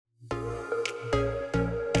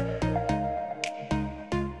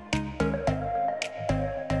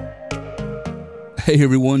Hey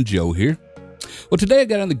everyone, Joe here. Well, today I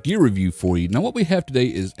got another gear review for you. Now what we have today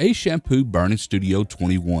is Ashampoo Burn-In Studio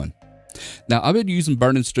 21. Now I've been using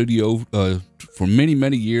Burn-In Studio for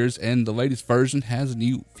many years, and the latest version has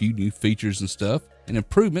a few new features and stuff and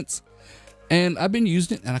improvements, and I've been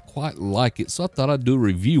using it and I quite like it, so I thought I'd do a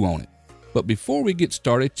review on it. But before we get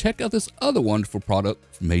started, check out this other wonderful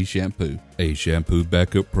product from Ashampoo. Ashampoo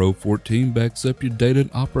Backup Pro 14 backs up your data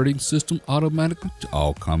and operating system automatically to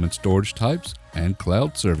all common storage types and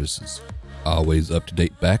cloud services. Always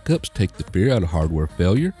up-to-date backups take the fear out of hardware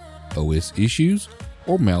failure, OS issues,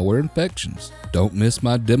 or malware infections. Don't miss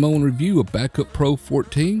my demo and review of Backup Pro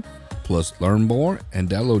 14. Plus, learn more and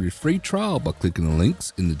download your free trial by clicking the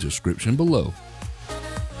links in the description below.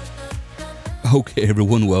 Okay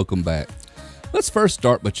everyone, welcome back. Let's first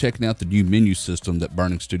start by checking out the new menu system that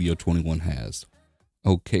Burn-In Studio 21 has.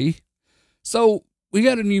 Okay, so we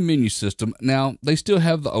got a new menu system. Now, they still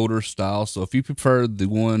have the older style, so if you prefer the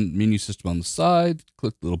one menu system on the side,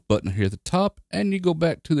 click the little button here at the top, and you go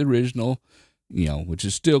back to the original, which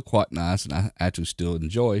is still quite nice, and I actually still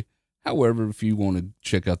enjoy. However, if you want to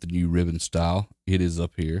check out the new ribbon style, it is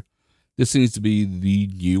up here. This seems to be the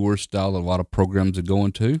newer style that a lot of programs are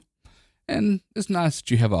going to, and it's nice that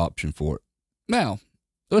you have an option for it. Now,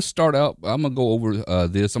 let's start out. I'm going to go over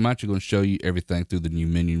this. I'm actually going to show you everything through the new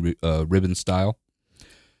menu ribbon style.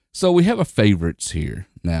 So we have our favorites here.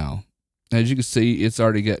 Now, as you can see, it's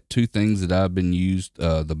already got two things that I've been used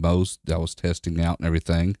the most that I was testing out and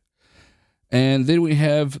everything. And then we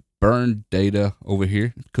have burn data over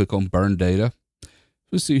here. Click on burn data.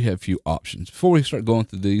 Let's see, you have a few options. Before we start going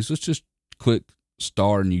through these, let's just click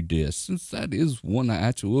star new disk. Since that is one I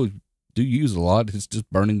actually do use a lot. It's just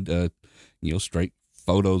burning straight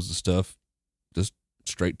photos and stuff, just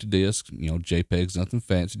straight to disk, JPEGs, nothing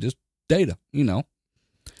fancy, just data, So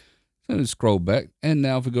let's scroll back, and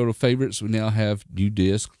now if we go to favorites, we now have new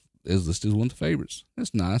disk is listed as one of the favorites.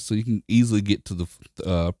 That's nice, so you can easily get to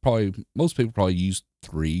the, most people probably use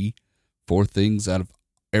 3-4 things out of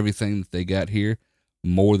everything that they got here,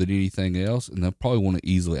 more than anything else, and they'll probably want to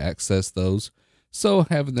easily access those. So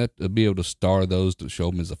having that, be able to star those to show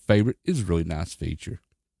them as a favorite is a really nice feature.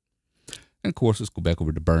 And of course, let's go back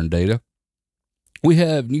over to burn data. We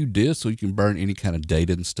have new disk, so you can burn any kind of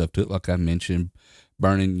data and stuff to it. Like I mentioned,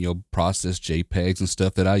 burning processed JPEGs and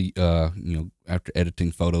stuff that I after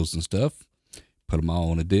editing photos and stuff, put them all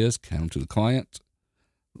on a disk, hand them to the client.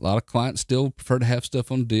 A lot of clients still prefer to have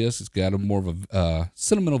stuff on disk. It's got a more of a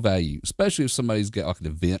sentimental value, especially if somebody's got like an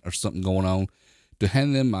event or something going on. To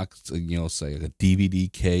hand them, like say like a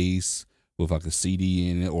DVD case with like a CD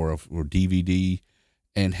in it or DVD,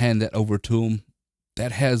 and hand that over to them,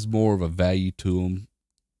 that has more of a value to them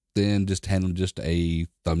than just hand them just a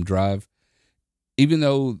thumb drive. Even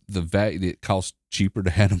though the value, it costs cheaper to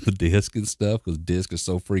hand them the disc and stuff because disc is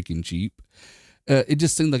so freaking cheap, it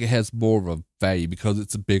just seems like it has more of a value because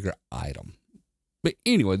it's a bigger item. But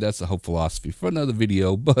anyway, that's the whole philosophy for another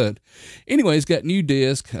video. But anyway, it's got new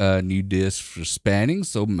disc for spanning.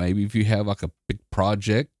 So maybe if you have like a big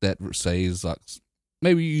project that says like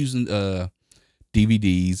maybe you're using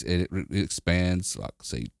DVDs and it expands like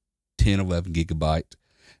say 10-11 gigabyte.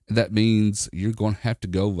 And that means you're going to have to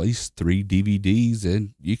go at least 3 DVDs,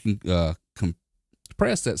 and you can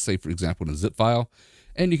compress that, say for example, in a zip file,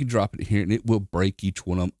 and you can drop it here and it will break each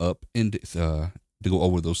one of them up into to go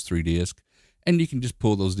over those 3 discs. And you can just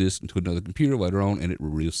pull those discs into another computer later on and it will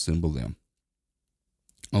reassemble them.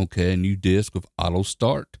 Okay, a new disc with auto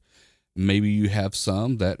start. Maybe you have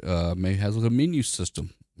some that may have like a menu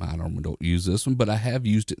system. I normally don't use this one, but I have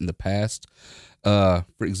used it in the past. For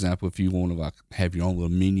example, if you want to like have your own little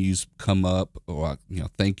menus come up, or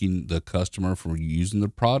thanking the customer for using the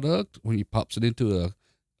product when he pops it into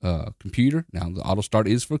a computer. Now the auto start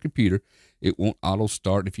is for a computer. It won't auto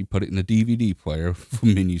start if you put it in a DVD player for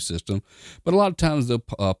menu system. But a lot of times they'll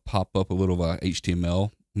pop up a little HTML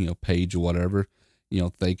page or whatever,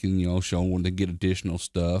 thanking, showing when they get additional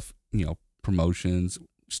stuff, promotions,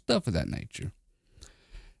 stuff of that nature.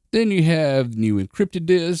 Then you have new encrypted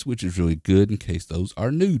discs, which is really good in case those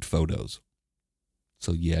are nude photos.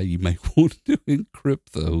 So yeah, you may want to encrypt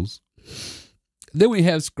those. Then we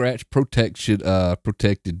have scratch protection,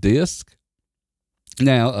 protected disc.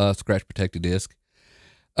 Now, scratch protected disc.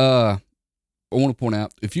 I want to point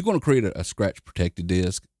out, if you're going to create a scratch protected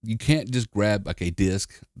disc, you can't just grab like a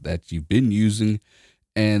disc that you've been using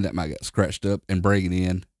and that might get scratched up and bring it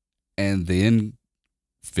in and then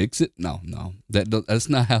fix it. No, that's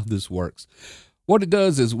not how this works. What it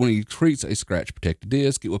does is when it creates a scratch protected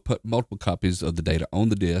disk, it will put multiple copies of the data on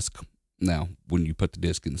the disk. Now, when you put the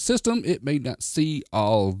disk in the system, it may not see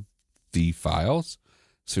all the files.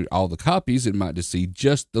 see all the copies, it might just see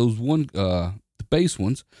just those the base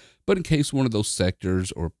ones. But in case one of those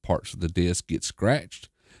sectors or parts of the disk gets scratched,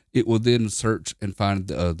 it will then search and find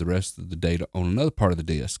the rest of the data on another part of the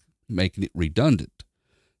disk, making it redundant.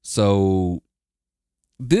 So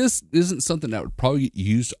this isn't something that would probably get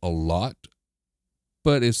used a lot,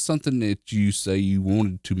 but it's something that you say you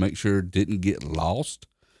wanted to make sure didn't get lost.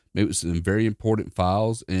 Maybe it's some very important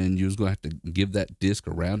files and you was going to have to give that disk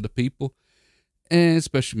around to people. And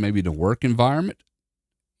especially maybe in a work environment,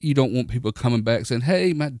 you don't want people coming back saying,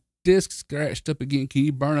 hey, my disk scratched up again. Can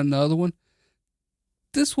you burn another one?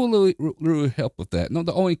 This will really help with that. Now,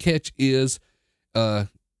 the only catch is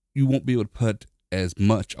you won't be able to put as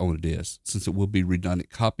much on the disk. Since it will be redundant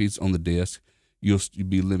copies on the disk, you'll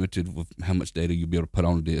be limited with how much data you'll be able to put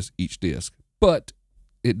on the disk, each disk. But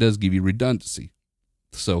it does give you redundancy.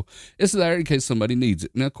 So it's there in case somebody needs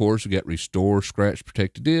it. Now, of course, we got restore, scratch,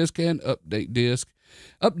 protected disk, and update disk.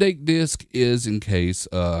 Update disk is in case,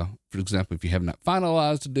 for example, if you have not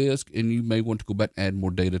finalized the disk and you may want to go back and add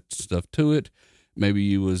more data stuff to it. Maybe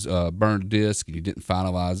you was burned a disk and you didn't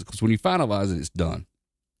finalize it, because when you finalize it, it's done.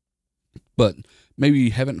 But maybe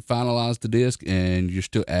you haven't finalized the disk and you're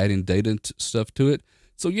still adding data stuff to it.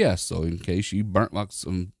 So yeah, so in case you burnt like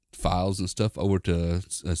some files and stuff over to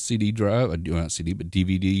a CD drive, not CD, but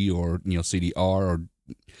DVD or CDR or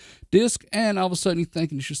disk, and all of a sudden you're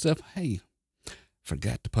thinking to yourself, hey,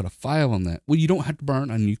 forgot to put a file on that. Well, you don't have to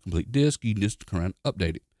burn a new complete disk. You can just come around and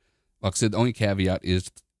update it. Like I said, the only caveat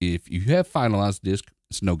is if you have finalized disk,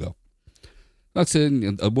 it's no go. Like I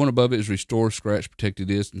said, one above it is restore, scratch, protected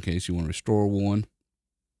disk in case you want to restore one.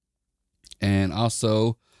 And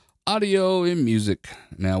also audio and music.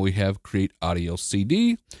 Now we have create audio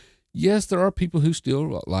CD. Yes, there are people who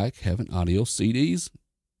still like having audio CDs.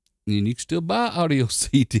 And you can still buy audio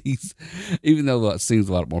CDs, even though it seems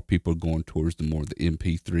a lot more people are going towards the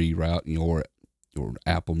MP3 route, or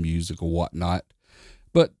Apple Music or whatnot.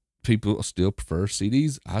 But people still prefer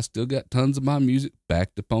CDs. I still got tons of my music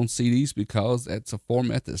backed up on CDs because that's a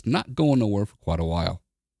format that's not going nowhere for quite a while.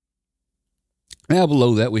 Now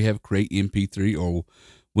below that we have create MP3 or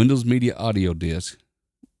Windows Media Audio Disc.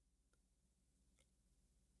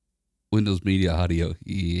 Windows Media Audio,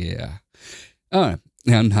 yeah. All right.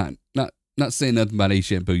 Now I'm not saying nothing about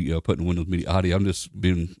Ashampoo, putting Windows Media Audio. I'm just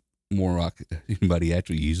being more like anybody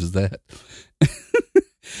actually uses that.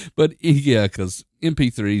 But yeah, because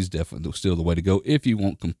MP3 is definitely still the way to go if you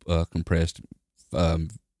want compressed,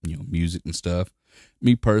 music and stuff.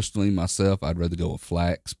 Me personally, myself, I'd rather go with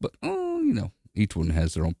FLAC, but each one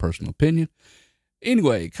has their own personal opinion.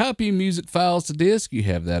 Anyway, copy music files to disk. You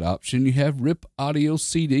have that option. You have rip audio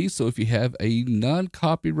CD. So if you have a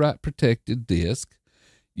non-copyright protected disk,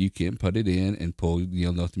 you can put it in and pull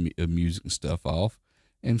the music and stuff off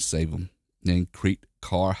and save them. Then create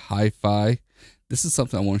car hi-fi. This is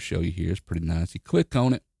something I want to show you here. It's pretty nice. You click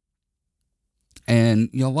on it, and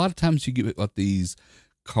a lot of times you get like these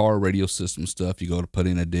car radio system stuff. You go to put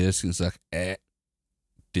in a disc, and it's like,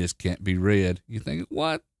 disc can't be read. You think,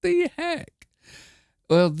 what the heck?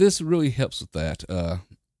 Well, this really helps with that,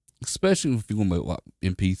 especially if you want to like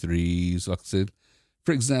MP3s. Like I said,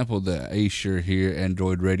 for example, the Asher here,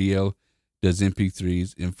 Android Radio, does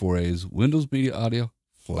MP3s, M4As, Windows Media Audio,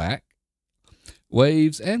 FLAC,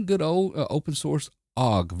 Waves, and good old open source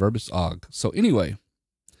OGG, Verbis OGG. So anyway,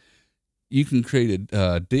 you can create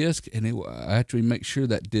a disk, and it will actually make sure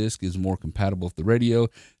that disk is more compatible with the radio,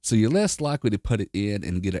 so you're less likely to put it in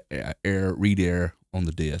and get an read error on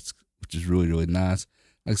the disk, which is really, really nice.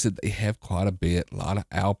 Like I said, they have quite a bit. A lot of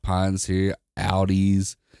Alpines here,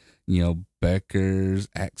 Audis, Beckers,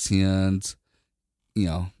 Axions,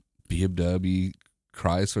 BMW,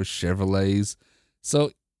 Chrysler, Chevrolets.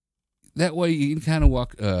 So that way you can kind of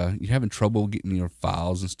walk, you're having trouble getting your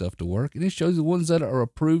files and stuff to work, and it shows the ones that are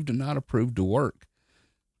approved and not approved to work.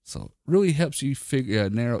 So it really helps you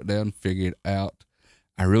narrow it down, figure it out.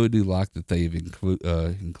 I really do like that they've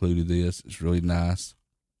included this. It's really nice.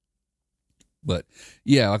 But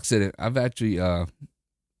yeah, like I said, I've actually,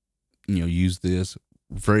 used this.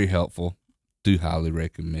 Very helpful. Do highly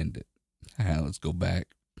recommend it. Let's go back.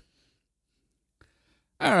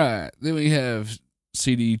 All right. Then we have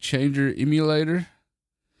CD Changer Emulator.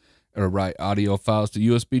 Or write audio files to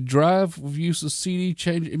USB drive with use of CD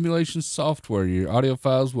Changer emulation software. Your audio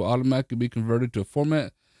files will automatically be converted to a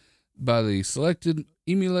format by the selected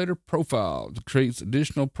emulator profile. It creates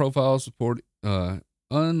additional profiles support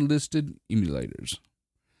unlisted emulators.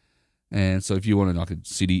 And so if you want to knock a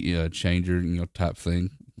CD changer, type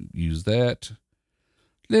thing, use that.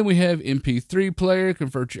 Then we have MP3 player,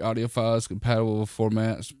 convert your audio files compatible with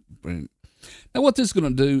formats. Now what this is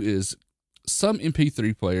going to do is some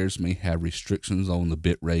MP3 players may have restrictions on the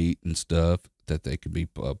bit rate and stuff that they can be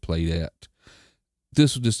played at.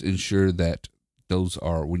 This will just ensure that those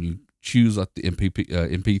are, when you choose like the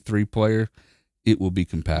MP3 player, it will be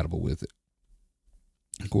compatible with it.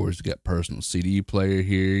 Of course, you got personal CD player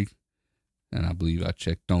here, and I believe I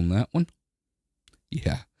checked on that one.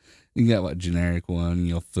 Yeah, you got like generic one,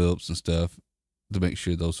 you know, Philips and stuff to make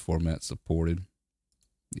sure those formats supported.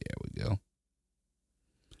 There we go.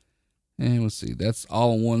 And let's see, that's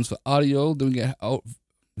all-in-ones for audio. Then we got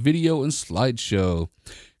video and slideshow.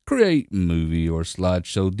 Create movie or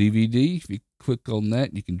slideshow DVD. If you click on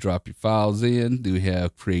that, you can drop your files in. Then we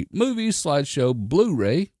have create movie, slideshow,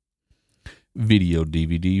 Blu-ray, video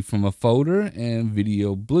DVD from a folder, and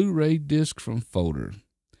video Blu-ray disc from folder.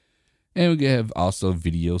 And we have also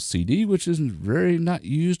video CD, which is very not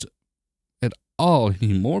used at all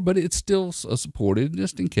anymore, but it's still supported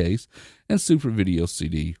just in case. And super video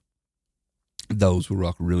CD. Those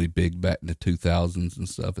were really big back in the 2000s and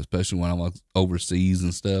stuff, especially when I was overseas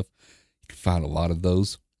and stuff. You can find a lot of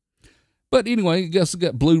those. But anyway, I guess we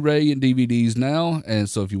got Blu-ray and DVDs now, and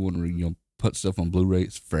so if you want to put stuff on Blu-ray,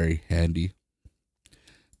 it's very handy.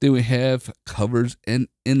 Then we have covers and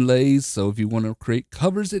inlays. So if you want to create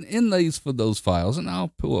covers and inlays for those files, and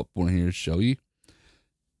I'll pull up one here to show you.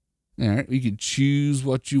 All right, you can choose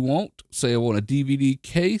what you want. Say I want a DVD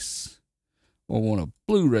case or I want a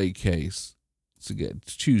Blu-ray case. So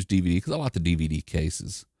choose DVD because I like the DVD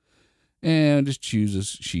cases. And just choose a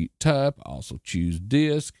sheet type. Also choose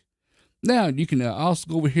disc. Now you can also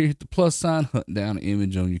go over here, hit the plus sign, hunt down an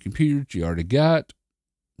image on your computer that you already got.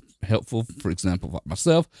 Helpful, for example, like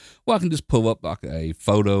myself. Well, I can just pull up like a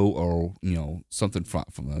photo or something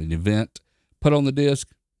from an event, put on the disc.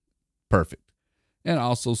 Perfect. And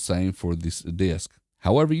also same for this disc.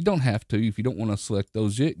 However, you don't have to. If you don't want to select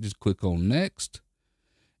those yet, just click on next.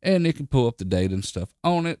 And it can pull up the data and stuff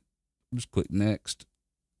on it. Just click next.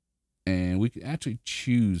 And we can actually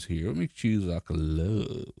choose here. Let me choose like a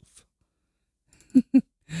love.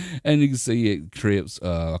 And you can see it creates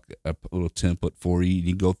a little template for you.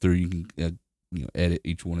 You can go through, you can edit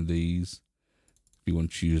each one of these. If you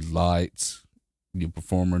want to choose lights, your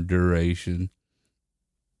performer duration.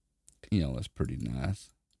 That's pretty nice.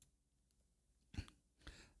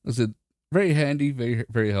 It's very handy, very,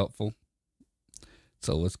 very helpful.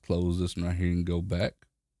 So let's close this one right here and go back.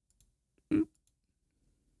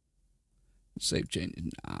 Save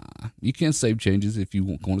changes. Nah, you can save changes if you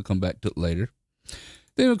want to come back to it later.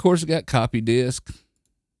 Then, of course, we got copy disk.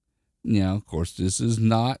 Of course, this is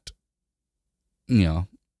not, I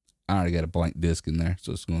already got a blank disk in there,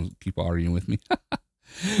 so it's going to keep arguing with me.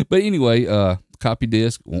 But anyway, copy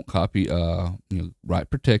disk won't copy, write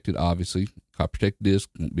protected, obviously. Copy protected disk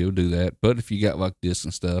won't be able to do that. But if you got like disks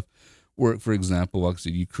and stuff, for example, like I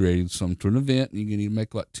said, you created some to an event, and you need to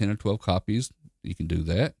make like 10 or 12 copies, you can do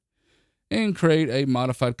that. And create a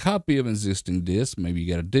modified copy of an existing disk. Maybe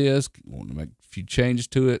you got a disk, you want to make a few changes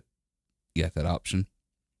to it, you got that option.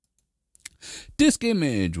 Disk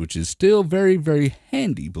image, which is still very, very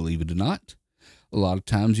handy, believe it or not. A lot of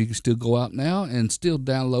times you can still go out now and still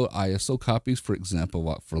download ISO copies, for example,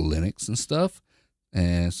 like for Linux and stuff.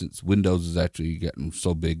 And since Windows is actually getting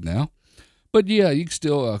so big now. But yeah, you can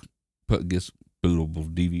still put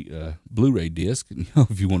bootable Blu-ray disc.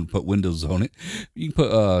 If you want to put Windows on it, you can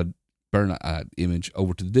put burn an image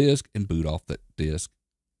over to the disk and boot off that disk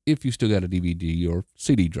if you still got a DVD or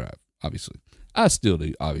CD drive, obviously. I still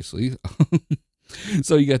do, obviously.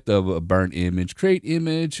 So you got the burn image, create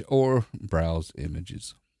image, or browse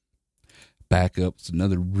images. Backup's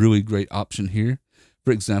another really great option here.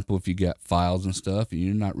 For example, if you got files and stuff and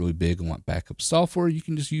you're not really big on what backup software, you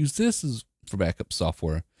can just use this as for backup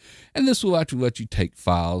software. And this will actually let you take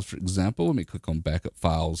files. For example, let me click on backup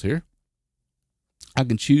files here. I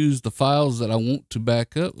can choose the files that I want to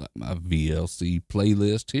back up, like my VLC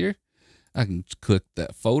playlist here. I can click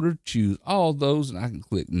that folder, choose all those, and I can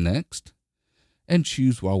click next and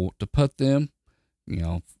choose where I want to put them.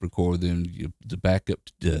 Record them to back up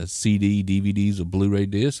to CD, DVDs, or Blu-ray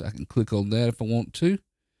discs. I can click on that if I want to.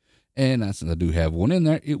 And since I do have one in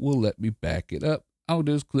there, it will let me back it up. I'll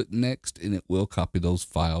just click next, and it will copy those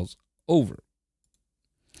files over.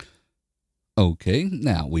 Okay,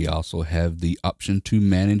 now we also have the option to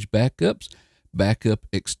manage backups, backup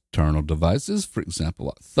external devices, for example,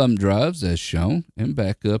 like thumb drives as shown, and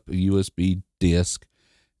backup a USB disk,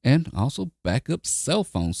 and also backup cell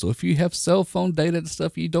phones. So if you have cell phone data and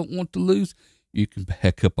stuff you don't want to lose, you can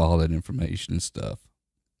back up all that information and stuff.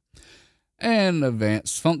 And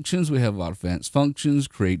advanced functions, we have a lot of advanced functions,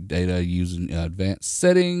 create data using advanced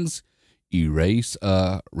settings, erase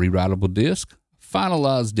rewritable disk,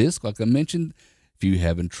 finalized disc, like I mentioned. If you're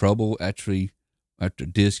having trouble actually after a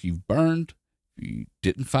disc you've burned, if you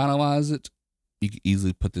didn't finalize it, you can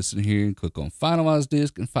easily put this in here and click on finalize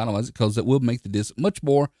disc and finalize it, because that will make the disc much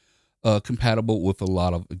more compatible with a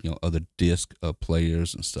lot of other disc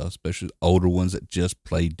players and stuff, especially older ones that just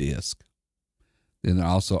play disc. Then there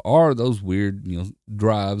also are those weird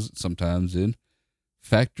drives sometimes in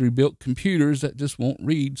factory built computers that just won't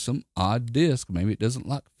read some odd disc. Maybe it doesn't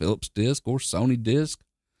like Philips disc or Sony disc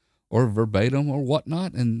or verbatim or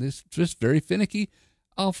whatnot, and it's just very finicky.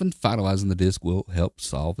 Often finalizing the disc will help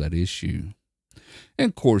solve that issue. And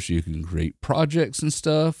of course, you can create projects and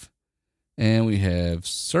stuff. And we have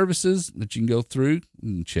services that you can go through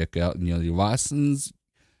and check out your license.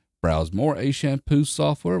 Browse more Ashampoo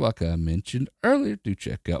software, like I mentioned earlier. Do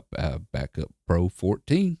check out Backup Pro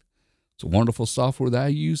 14. It's a wonderful software that I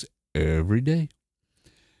use every day.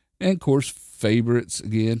 And of course, favorites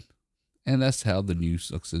again. And that's how the new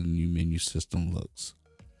menu system looks.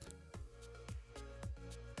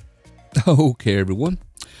 Okay, everyone.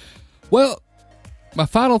 Well, my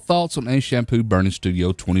final thoughts on Ashampoo Burning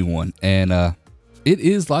Studio 21, and it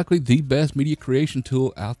is likely the best media creation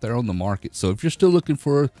tool out there on the market. So if you're still looking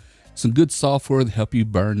for some good software to help you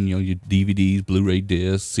burn, your DVDs, Blu-ray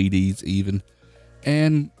discs, CDs even,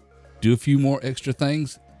 and do a few more extra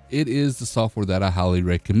things, it is the software that I highly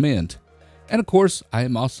recommend. And of course, I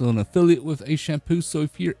am also an affiliate with Ashampoo, so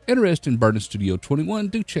if you're interested in Burning Studio 21,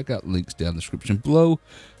 do check out links down in the description below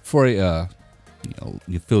for a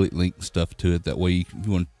affiliate link and stuff to it. That way, if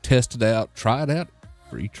you want to test it out, try it out,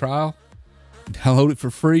 free trial, download it for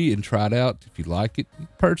free and try it out. If you like it, you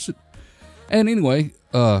purchase it. And anyway,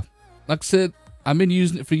 like I said, I've been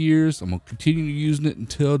using it for years. I'm going to continue using it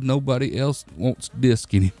until nobody else wants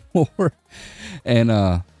disc anymore. And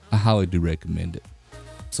I highly do recommend it.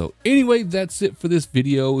 So anyway, that's it for this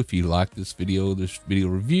video. If you like this video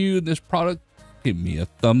review, this product, give me a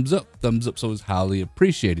thumbs up. Thumbs up so it's highly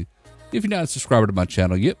appreciated. If you're not a subscriber to my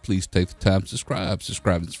channel yet, please take the time to subscribe.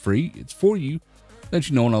 Subscribe is free. It's for you. Let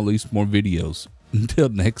you know when I release more videos. Until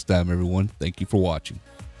next time, everyone, thank you for watching.